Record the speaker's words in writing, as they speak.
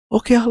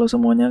Oke, halo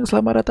semuanya,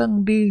 selamat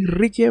datang di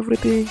Ricky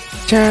Everything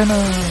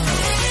Channel.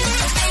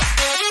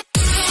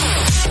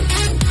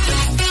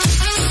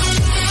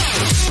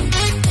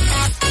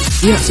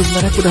 Ya,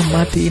 sebenarnya aku udah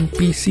matiin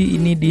PC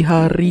ini di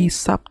hari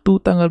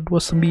Sabtu tanggal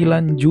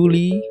 29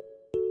 Juli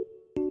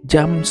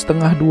jam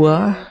setengah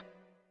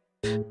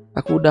 2.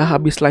 Aku udah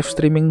habis live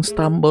streaming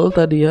Stumble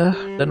tadi ya,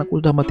 dan aku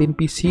udah matiin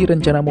PC,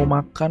 rencana mau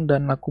makan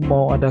dan aku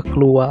mau ada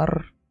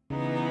keluar.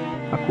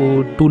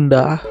 Aku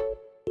tunda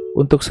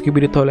untuk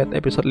Skibidi toilet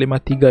episode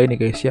 53 ini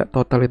guys ya.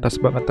 Totalitas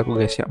banget aku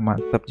guys ya,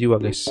 mantap jiwa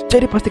guys.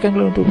 Jadi pastikan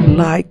kalian untuk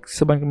like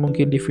sebanyak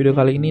mungkin di video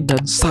kali ini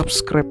dan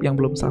subscribe yang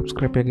belum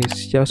subscribe ya guys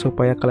ya,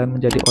 supaya kalian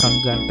menjadi orang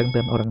ganteng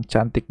dan orang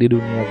cantik di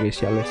dunia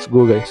guys ya. Let's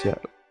go guys ya,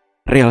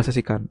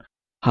 realisasikan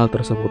hal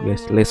tersebut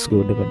guys. Let's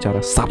go dengan cara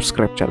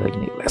subscribe channel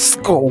ini. Let's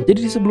go.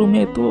 Jadi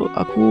sebelumnya itu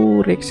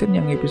aku reaction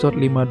yang episode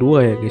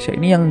 52 ya guys ya.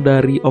 Ini yang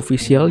dari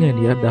officialnya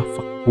dia,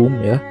 Daft Boom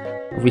ya.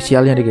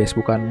 Officialnya nih guys,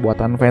 bukan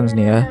buatan fans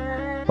nih ya.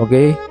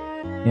 Oke,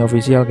 ini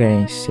official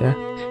guys ya.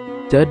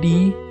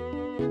 Jadi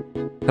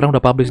sekarang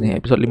udah publish nih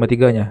episode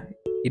 53-nya.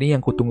 Ini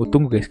yang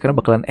kutunggu-tunggu guys, karena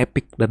bakalan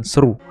epic dan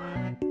seru.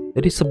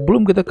 Jadi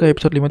sebelum kita ke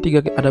episode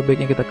 53, ada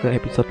baiknya kita ke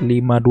episode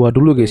 52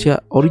 dulu guys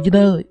ya.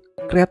 Original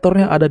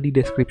kreatornya ada di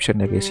description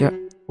ya guys ya.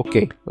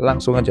 Oke,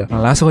 langsung aja.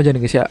 Langsung aja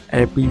nih guys ya,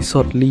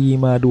 episode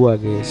 52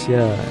 guys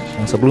ya.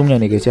 Yang sebelumnya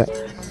nih guys ya.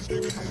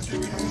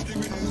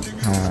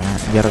 Nah,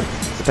 biar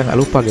kita nggak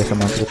lupa guys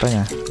sama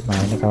ceritanya. Nah,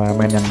 ini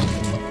kameramen yang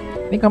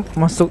ini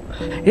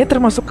ini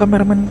termasuk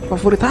kameramen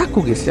favorit aku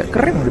guys ya.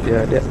 Keren gitu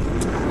ya dia.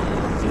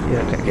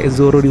 Ya kayak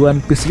Zoro di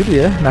One Piece gitu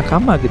ya.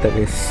 Nakama kita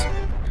guys.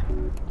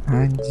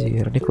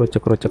 Anjir, ini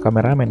kroco-kroco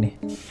kameramen nih.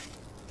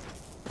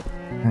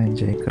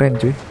 Anjir, keren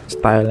cuy.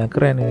 Stylenya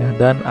keren ya.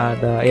 Dan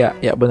ada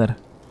ya bener.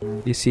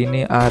 Di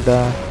sini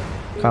ada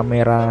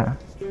kamera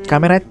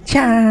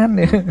Chan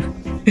ya.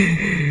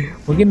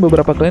 Mungkin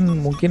beberapa kalian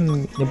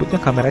mungkin nyebutnya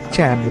kamera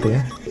Chan gitu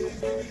ya.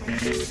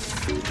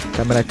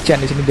 Kamera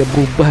Chan di sini dia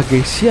berubah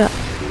guys ya.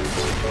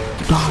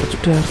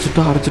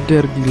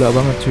 Jedar, gila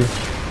banget cuy.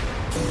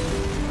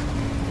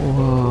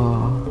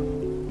 Wow.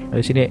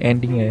 Di sini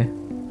endingnya ya.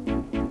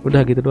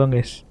 Udah gitu doang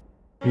guys.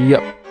 Iya.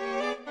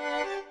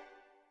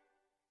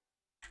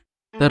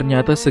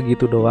 Ternyata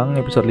segitu doang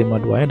episode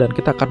 52-nya, dan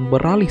kita akan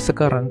beralih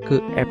sekarang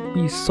ke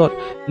episode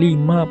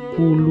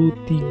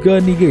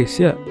 53 nih guys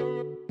ya.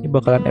 Ini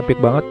bakalan epic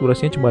banget,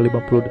 durasinya cuma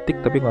 50 detik,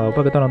 tapi nggak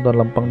apa-apa, kita nonton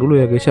lempeng dulu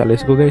ya guys ya.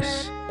 Let's go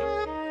guys.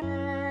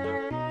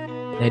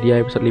 Nah,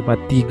 dia episode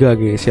 53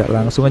 guys ya,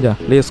 langsung aja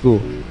let's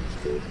go.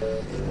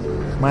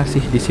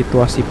 Masih di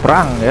situasi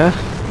perang ya,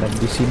 dan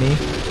di sini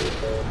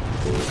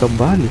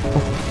kembali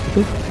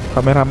itu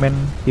kameramen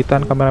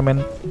Titan,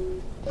 kameramen.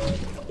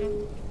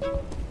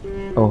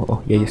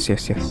 Oh yes.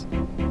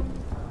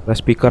 The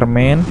speaker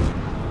man.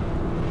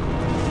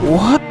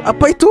 What?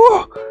 Apa itu?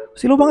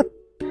 Silo banget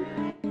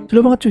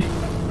cuy.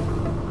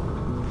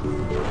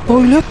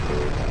 Toilet.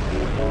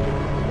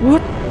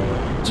 What?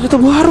 Senjata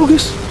baru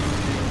guys.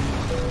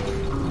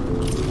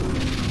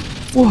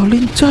 Wah,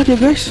 lincah dia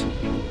guys.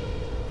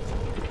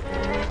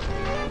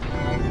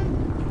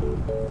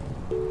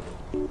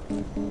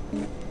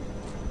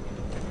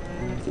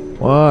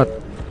 What?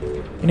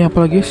 Ini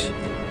apa lagi guys?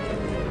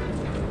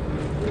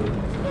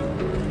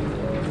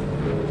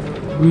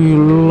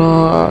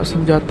 Gila,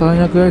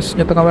 senjatanya guys,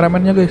 senjata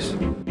kameramennya guys.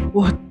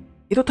 What?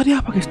 Itu tadi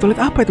apa guys?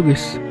 Toilet apa itu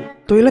guys?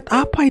 Toilet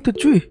apa itu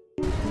cuy?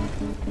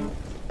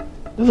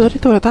 Itu tadi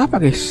toilet apa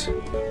guys?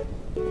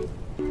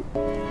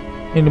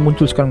 Ini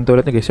muncul sekarang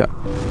toiletnya guys ya.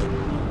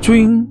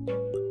 Cuing.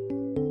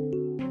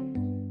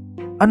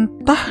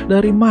 Entah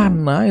dari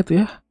mana itu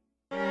ya.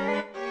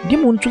 Dia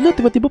munculnya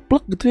tiba-tiba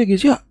plek gitu ya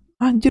guys ya.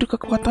 Anjir,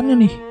 kekuatannya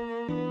nih.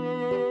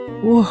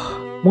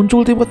 Wah,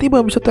 muncul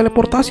tiba-tiba bisa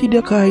teleportasi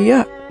dia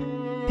kayak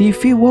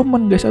TV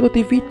Woman guys, atau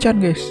TV Chan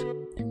guys.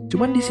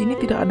 Cuman di sini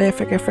tidak ada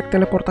efek-efek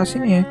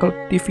teleportasinya ya. Kalau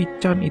TV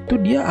Chan itu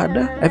dia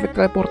ada efek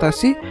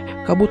teleportasi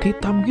kabut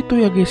hitam gitu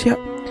ya guys ya.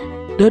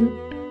 Dan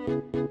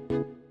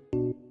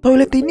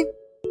toilet ini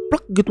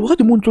plek gitu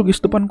aja muncul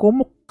guys depan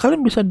komuk.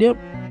 Kalian bisa dia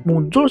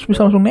muncul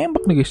bisa langsung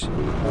nembak nih guys.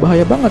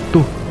 Bahaya banget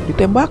tuh,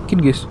 ditembakin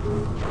guys.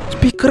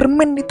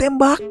 Speakerman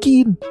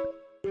ditembakin.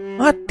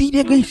 Mati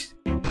dia guys.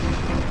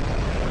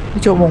 Ini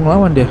coba mau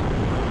ngelawan dia.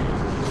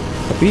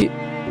 Tapi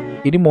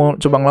ini mau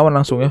coba ngelawan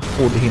langsung ya.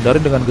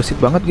 Dihindari dengan gesit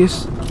banget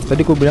guys.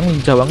 Tadi aku bilang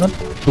lincah banget.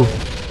 Tuh,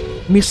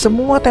 miss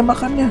semua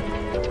tembakannya.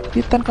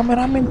 Titan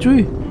kameramen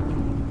cuy.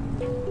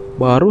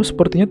 Baru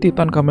sepertinya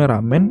Titan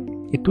kameramen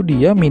itu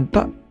dia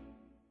minta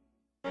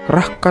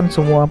kerahkan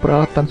semua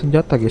peralatan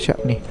senjata guys ya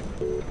nih.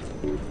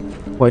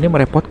 Wah, ini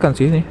merepotkan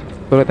sih nih.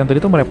 Toilet yang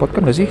tadi tuh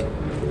merepotkan gak sih?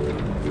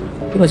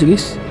 Itu gak sih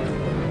guys?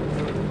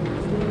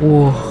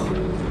 Wah,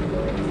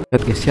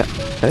 lihat guys ya.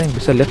 Kalian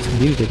bisa lihat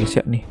sendiri deh guys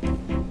ya nih.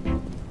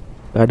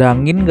 Gak ada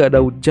angin, gak ada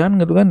hujan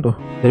gitu kan tuh.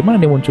 Dari mana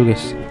dia muncul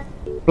guys?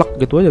 Plak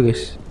gitu aja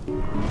guys.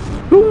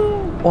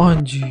 Oh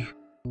anjir.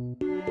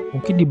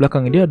 Mungkin di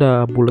belakang dia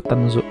ada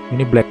buletan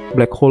ini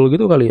black hole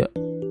gitu kali ya.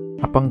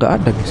 Apa nggak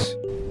ada guys?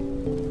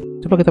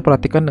 Coba kita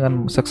perhatikan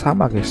dengan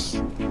seksama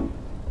guys.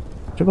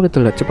 Coba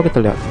kita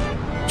lihat.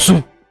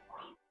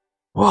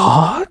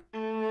 What?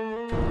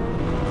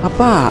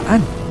 Apaan?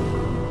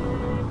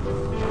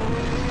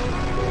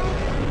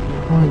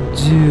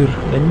 Anjir.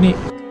 Dan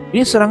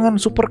ini serangan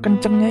super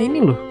kencengnya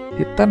ini loh.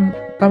 Titan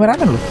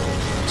kameramen loh.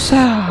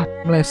 Sat,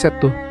 meleset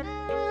tuh.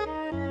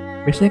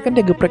 Biasanya kan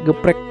dia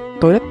geprek-geprek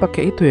toilet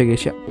pakai itu ya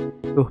guys ya.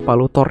 Tuh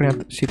palutornya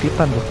si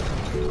Titan tuh.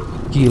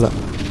 Gila.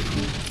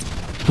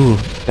 Tuh,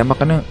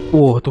 tembakannya.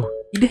 Wow, tuh.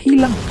 Dia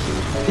hilang.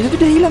 Itu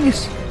tuh dia hilang,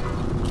 guys.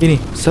 Ini,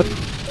 set.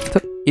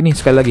 Ini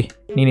sekali lagi.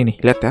 Nih,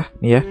 lihat ya.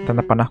 Nih ya,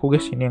 tanda panahku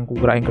guys. Ini yang ku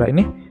gerak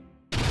ini.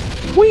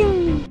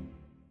 Wing.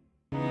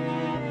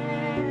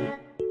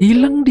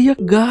 Hilang dia,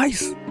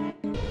 guys.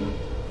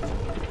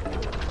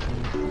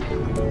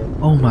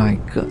 Oh my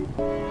god.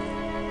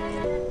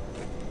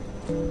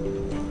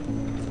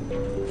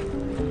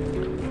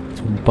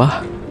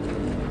 Sumpah.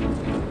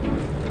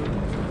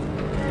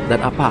 Dan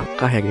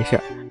apakah ya guys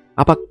ya?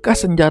 Apakah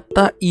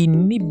senjata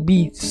ini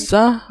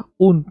bisa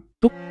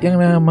untuk yang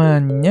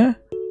namanya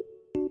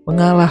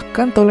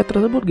mengalahkan toilet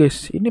tersebut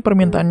guys? Ini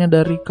permintaannya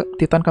dari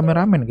Titan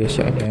kameramen guys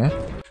ya ini ya.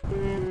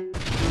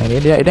 Nah, ini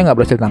dia nggak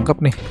berhasil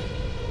tangkap nih.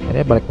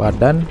 Ini balik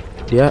badan,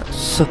 dia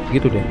set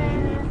gitu deh.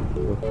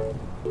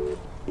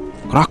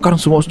 Kerahkan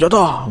semua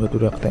senjata gitu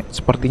deh katanya.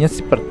 Sepertinya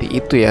seperti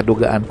itu ya,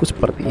 dugaanku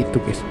seperti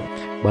itu guys.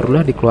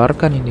 Barulah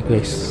dikeluarkan ini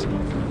guys.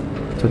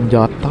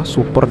 Senjata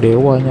super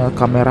dewanya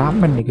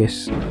kameramen nih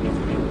guys.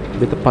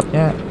 Di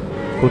tepatnya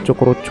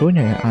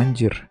kerucu-kerucunya ya,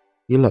 anjir.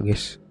 Gila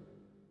guys.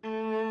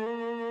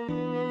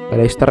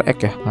 Ada easter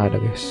egg ya? Nggak ada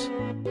guys.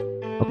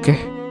 Oke.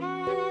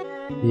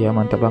 Iya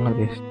mantap banget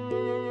guys.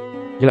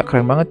 Gila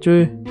keren banget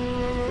cuy.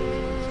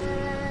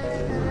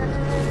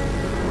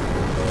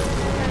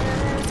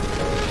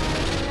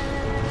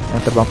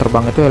 Yang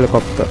terbang-terbang itu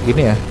helikopter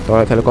gini ya,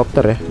 toilet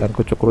helikopter ya, dan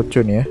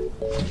kucu-kucu nih ya.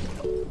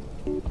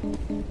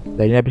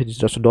 Dan ini habis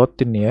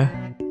disedot-sedotin nih ya.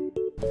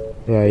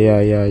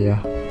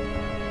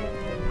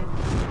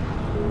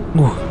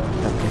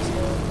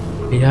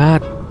 Ya.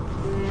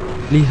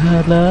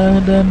 Lihatlah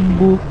dan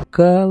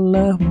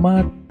bukalah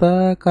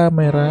mata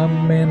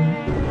kameramen.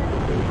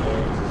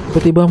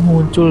 Tiba-tiba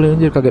muncul ya,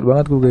 anjir kaget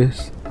banget gue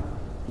guys.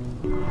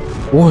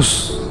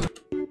 Wush.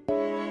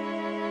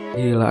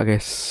 Gila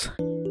guys.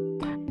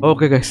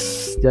 Oke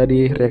guys,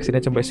 jadi reaksinya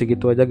sampai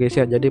segitu aja guys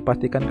ya. Jadi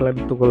pastikan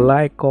kalian untuk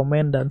like,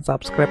 komen, dan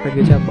subscribe ya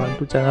guys ya.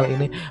 Bantu channel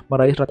ini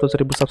meraih 100.000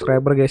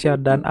 subscriber guys ya.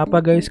 Dan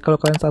apa guys, kalau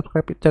kalian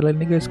subscribe channel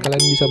ini guys,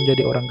 kalian bisa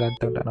menjadi orang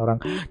ganteng dan orang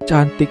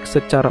cantik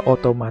secara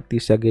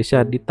otomatis ya guys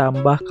ya.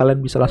 Ditambah kalian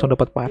bisa langsung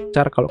dapat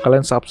pacar kalau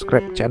kalian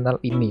subscribe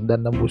channel ini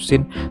dan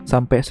nembusin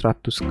sampai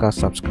 100k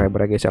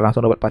subscriber ya guys ya.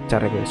 Langsung dapat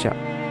pacar ya guys ya.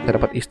 Bisa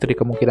dapat istri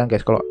kemungkinan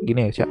guys kalau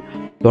gini ya guys ya.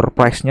 Door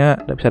prize nya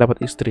bisa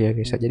dapat istri ya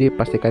guys ya. Jadi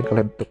pastikan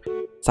kalian untuk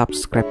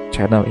subscribe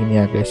channel ini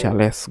ya guys ya.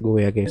 Let's go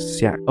ya guys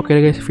ya. Oke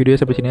guys, video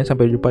sampai sini,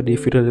 sampai jumpa di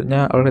video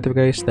selanjutnya. Alright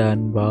guys,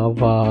 dan bye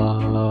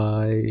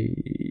bye.